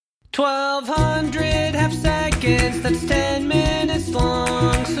1200 half seconds, that's 10 minutes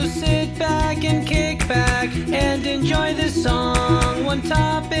long. So sit back and kick back and enjoy this song. One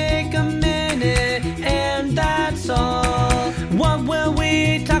topic a minute, and that's all. What will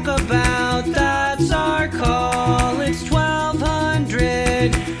we talk about? That's our call. It's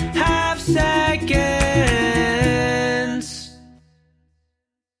 1200 half seconds.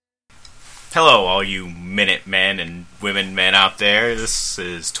 Hello, all you minute men and women men out there. This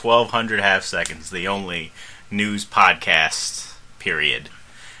is 1200 Half Seconds, the only news podcast, period.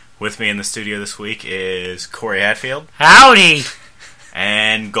 With me in the studio this week is Corey Hatfield. Howdy!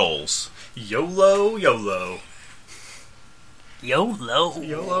 And Goals. YOLO, YOLO. YOLO.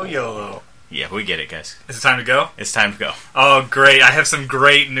 YOLO, YOLO. Yeah, we get it, guys. Is it time to go? It's time to go. Oh, great. I have some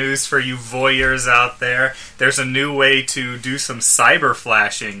great news for you voyeurs out there. There's a new way to do some cyber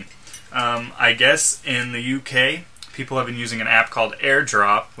flashing. I guess in the UK, people have been using an app called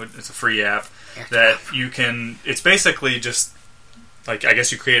AirDrop. It's a free app that you can... It's basically just... Like, I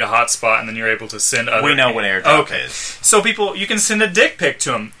guess you create a hotspot and then you're able to send other... We know what AirDrop is. So you can send a dick pic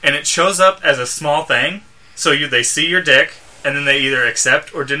to them, and it shows up as a small thing. So they see your dick, and then they either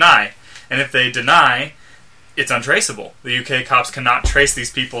accept or deny. And if they deny, it's untraceable. The UK cops cannot trace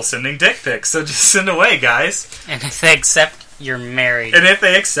these people sending dick pics, so just send away, guys. And if they accept, you're married. And if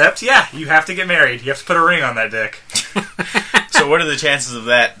they accept, yeah, you have to get married. You have to put a ring on that dick. So what are the chances of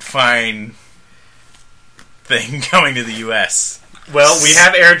that fine thing going to the US? Well, we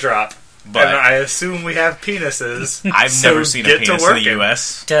have AirDrop, But and I assume we have penises. I've so never seen a get to penis in the working.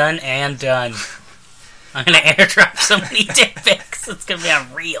 US. Done and done. I'm gonna airdrop so many dick pics. It's gonna be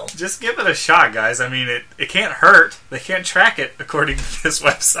unreal. Just give it a shot, guys. I mean, it can't hurt. They can't track it, according to this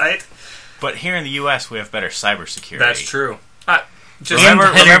website. But here in the US, we have better cybersecurity. That's true. Remember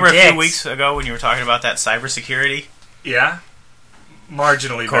a dicks. few weeks ago when you were talking about that cybersecurity? Yeah?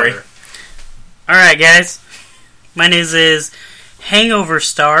 Marginally Corey? better. Alright, guys. My news is Hangover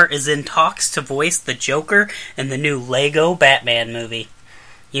star is in talks to voice the Joker in the new Lego Batman movie.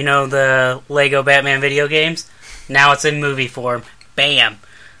 You know the Lego Batman video games? Now it's in movie form. Bam!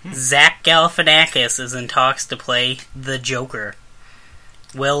 Zach Galifianakis is in talks to play the Joker.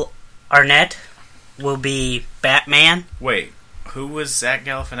 Will Arnett will be Batman. Wait, who was Zach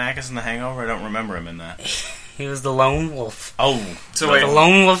Galifianakis in The Hangover? I don't remember him in that. He was the lone wolf. Oh, So The wait,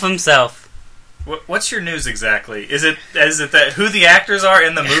 lone wolf himself. what's your news exactly? Is it that who the actors are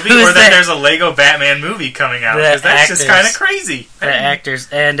in the movie, Who's or that the- there's a Lego Batman movie coming out? The Because that's just actors. kind of crazy. The actors.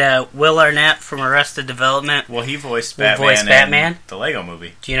 And Will Arnett from Arrested Development. well, he voiced Will Batman, voice Batman? in the Lego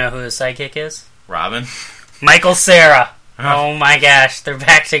movie. Do you know who his sidekick is? Robin. Michael Cera. Oh my gosh, they're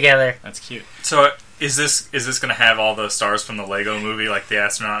back together. That's cute. So is this going to have all the stars from the Lego movie, like the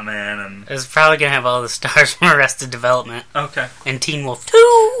Astronaut Man and? It's probably going to have all the stars from Arrested Development. Okay. And Teen Wolf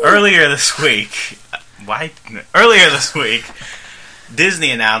 2. Earlier this week,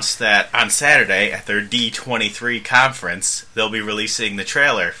 Disney announced that on Saturday at their D23 conference, they'll be releasing the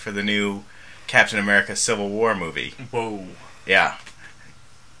trailer for the new Captain America Civil War movie. Whoa. Yeah.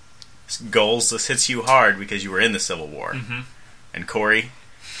 Goals, this hits you hard because you were in the Civil War. Mm-hmm. And Corey,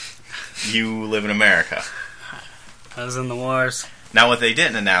 you live in America. I was in the wars. Now, what they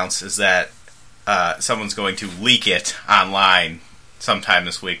didn't announce is that someone's going to leak it online sometime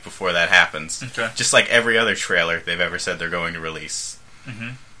this week before that happens. Okay. Just like every other trailer they've ever said they're going to release. Mm-hmm.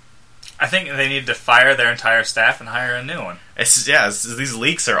 I think they need to fire their entire staff and hire a new one. These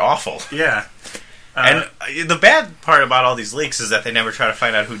leaks are awful. Yeah. And the bad part about all these leaks is that they never try to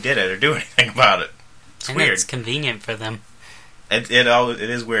find out who did it or do anything about it. It's And weird. it's convenient for them. It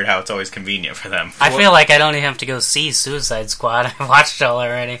is weird how it's always convenient for them. I feel like I don't even have to go see Suicide Squad. I've watched it all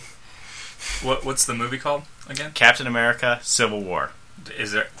already. What's the movie called again? Captain America Civil War.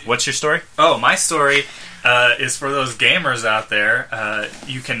 Is there? What's your story? Oh, my story is for those gamers out there.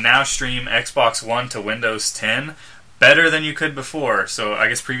 You can now stream Xbox One to Windows 10 better than you could before. So I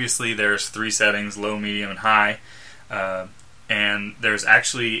guess previously there's 3 settings: low, medium, and high. And there's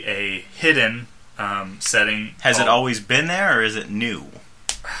actually a hidden setting. Has it called- always been there, or is it new?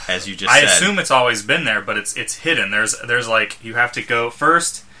 As you just said. I assume it's always been there, but it's hidden. There's like you have to go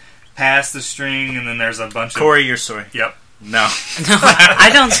first past the string, and then there's a bunch Corey, your story. of yep. No. No, I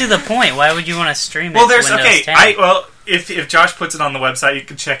don't see the point. Why would you want to stream it Well, to there's Windows okay. 10? If Josh puts it on the website, you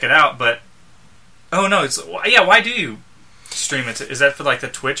can check it out. But why do you stream it? Is that for like the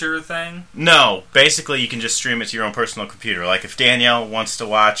Twitcher thing? No. Basically, you can just stream it to your own personal computer. Like if Danielle wants to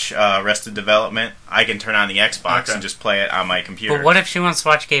watch Arrested Development, I can turn on the Xbox Okay. and just play it on my computer. But what if she wants to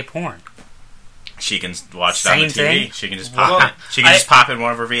watch gay porn? She can watch it on the Same TV. thing? She can just Well, pop it. She can just pop in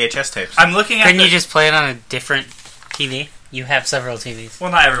one of her VHS tapes. I'm looking at Couldn't you just play it on a different TV? You have several TVs.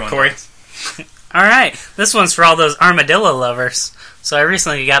 Well, not everyone. Corey? does. Alright, this one's for all those armadillo lovers. So I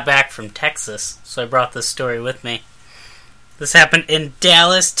recently got back from Texas, so I brought this story with me. This happened in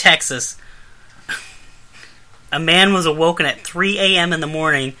Dallas, Texas. A man was awoken at 3 a.m. in the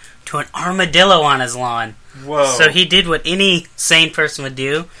morning to an armadillo on his lawn. Whoa. So he did what any sane person would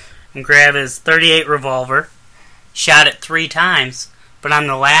do and grab his .38 revolver, shot it 3 times, but on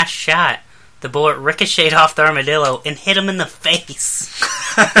the last shot, the bullet ricocheted off the armadillo and hit him in the face.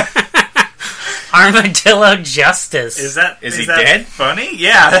 Armadillo justice. Is he that dead? funny?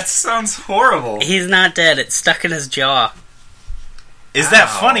 Yeah, that sounds horrible. He's not dead. It's stuck in his jaw. Is that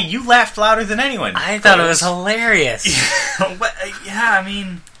Wow. funny? You laughed louder than anyone. I thought it was hilarious. Yeah, I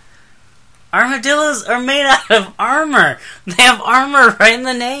mean, Armadillos are made out of armor. They have armor right in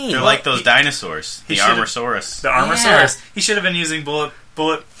the name. They're like those dinosaurs. he The should've- Armosaurus. the Armosaurus. He should have been using bullet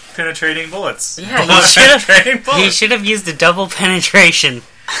penetrating bullets. Yeah, Bullet-penetrating bullets. he should have used a double penetration.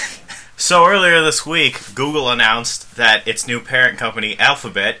 So earlier this week, Google announced that its new parent company,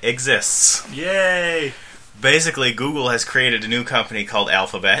 Alphabet, exists. Yay! Basically, Google has created a new company called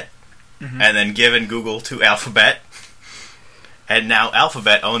Alphabet, Mhm. and then given Google to Alphabet, and now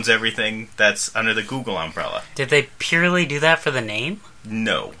Alphabet owns everything that's under the Google umbrella. Did they purely do that for the name?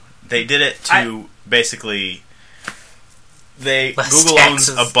 No. They did it to basically... Less Google taxes.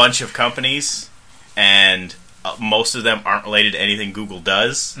 owns a bunch of companies, and most of them aren't related to anything Google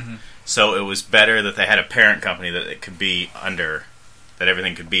does. Mhm. So it was better that they had a parent company that it could be under, that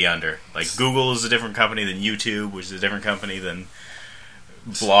everything could be under. Like Google is a different company than YouTube, which is a different company than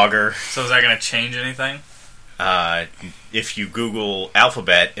Blogger. So is that going to change anything? If you Google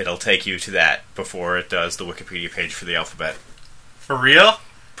Alphabet, it'll take you to that before it does the Wikipedia page for the alphabet. For real?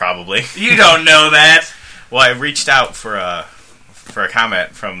 Probably. You don't know that. Well, I reached out for a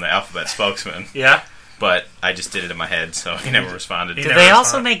comment from the Alphabet spokesman, Yeah. but I just did it in my head, so he never responded. He Do never they responded.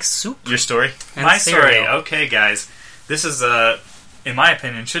 also make soup Your story? and My story. cereal? Okay, guys. This is, in my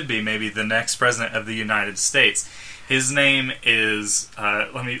opinion, should be maybe the next president of the United States. His name is.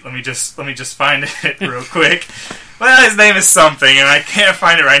 Let me just find it real quick. Well, his name is something, and I can't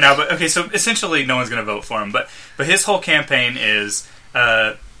find it right now. But okay, so essentially, no one's going to vote for him. But his whole campaign is,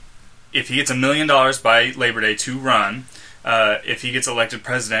 if he gets $1 million by Labor Day to run, if he gets elected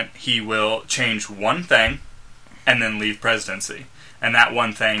president, he will change one thing, and then leave presidency. And that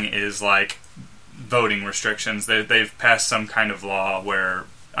one thing is like voting restrictions. They've passed some kind of law where,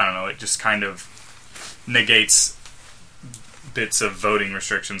 I don't know, it just kind of negates bits of voting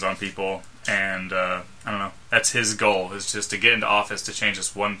restrictions on people, and I don't know. That's his goal, is just to get into office to change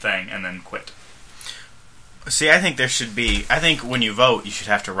this one thing and then quit. See, I think there should be... I think when you vote, you should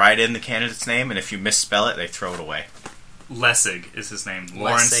have to write in the candidate's name, and if you misspell it, they throw it away. Lessig is his name.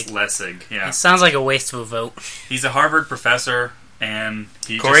 Lawrence Lessig. Yeah. It sounds like a waste of a vote. He's a Harvard professor, and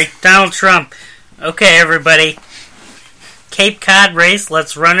he Corey? just... Donald Trump. Okay, everybody. Cape Cod race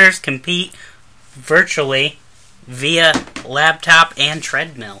lets runners compete virtually via laptop and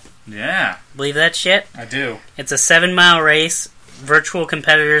treadmill. Yeah, Believe that shit? I do. It's a 7-mile race. Virtual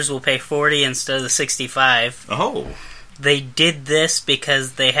competitors will pay $40 instead of the $65. Oh. They did this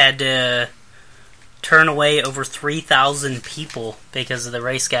because they had to turn away over 3,000 people because the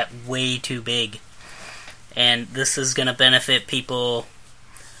race got way too big. And this is going to benefit people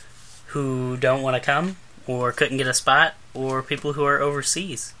who don't want to come, or couldn't get a spot, or people who are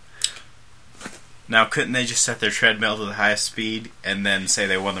overseas. Now, couldn't they just set their treadmill to the highest speed and then say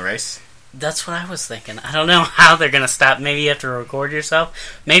they won the race? That's what I was thinking. I don't know how they're going to stop. Maybe you have to record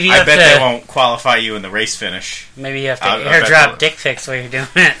yourself. Maybe you I have bet to. they won't qualify you in the race finish. Maybe you have to I bet airdrop they'll- dick pics while you're doing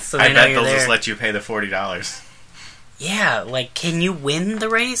it, so they I know bet you're they'll there. just let you pay the $40. Yeah, like, can you win the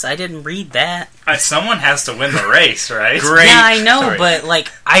race? I didn't read that. Someone has to win the race, right? Great. Yeah, I know, story. but like,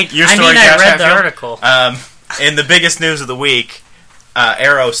 I Your I story, mean, I Josh read the Hatfield? article. In the biggest news of the week,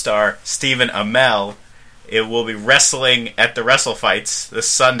 Arrow star Stephen Amell, it will be wrestling at the Wrestle Fights this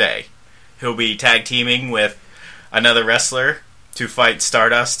Sunday. He'll be tag teaming with another wrestler to fight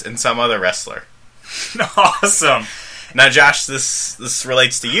Stardust and some other wrestler. Awesome. Now, Josh, this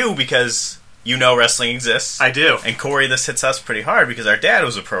relates to you because you know wrestling exists. I do. And Corey, this hits us pretty hard because our dad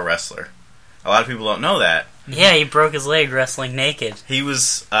was a pro wrestler. A lot of people don't know that. Yeah, he broke his leg wrestling naked. He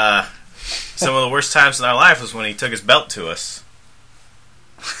was, some of the worst times in our life was when he took his belt to us.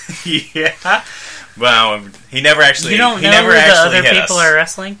 Yeah. Well, he never actually. You don't he know never who the actually other hit people us. are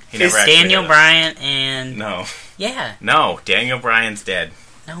wrestling? He never actually Daniel hit us. Bryan and... No, Yeah. no, Daniel Bryan's dead.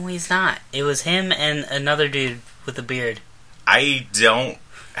 No, he's not. It was him and another dude with a beard. I don't.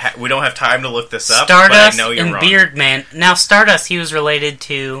 We don't have time to look this up. Stardust but I know you're and wrong. Beardman. Now, Stardust, he was related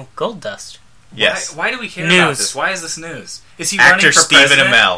to Goldust. Yes. Why do we care about News. this? Why is this news? Is he running Actor for Stephen president? Amell.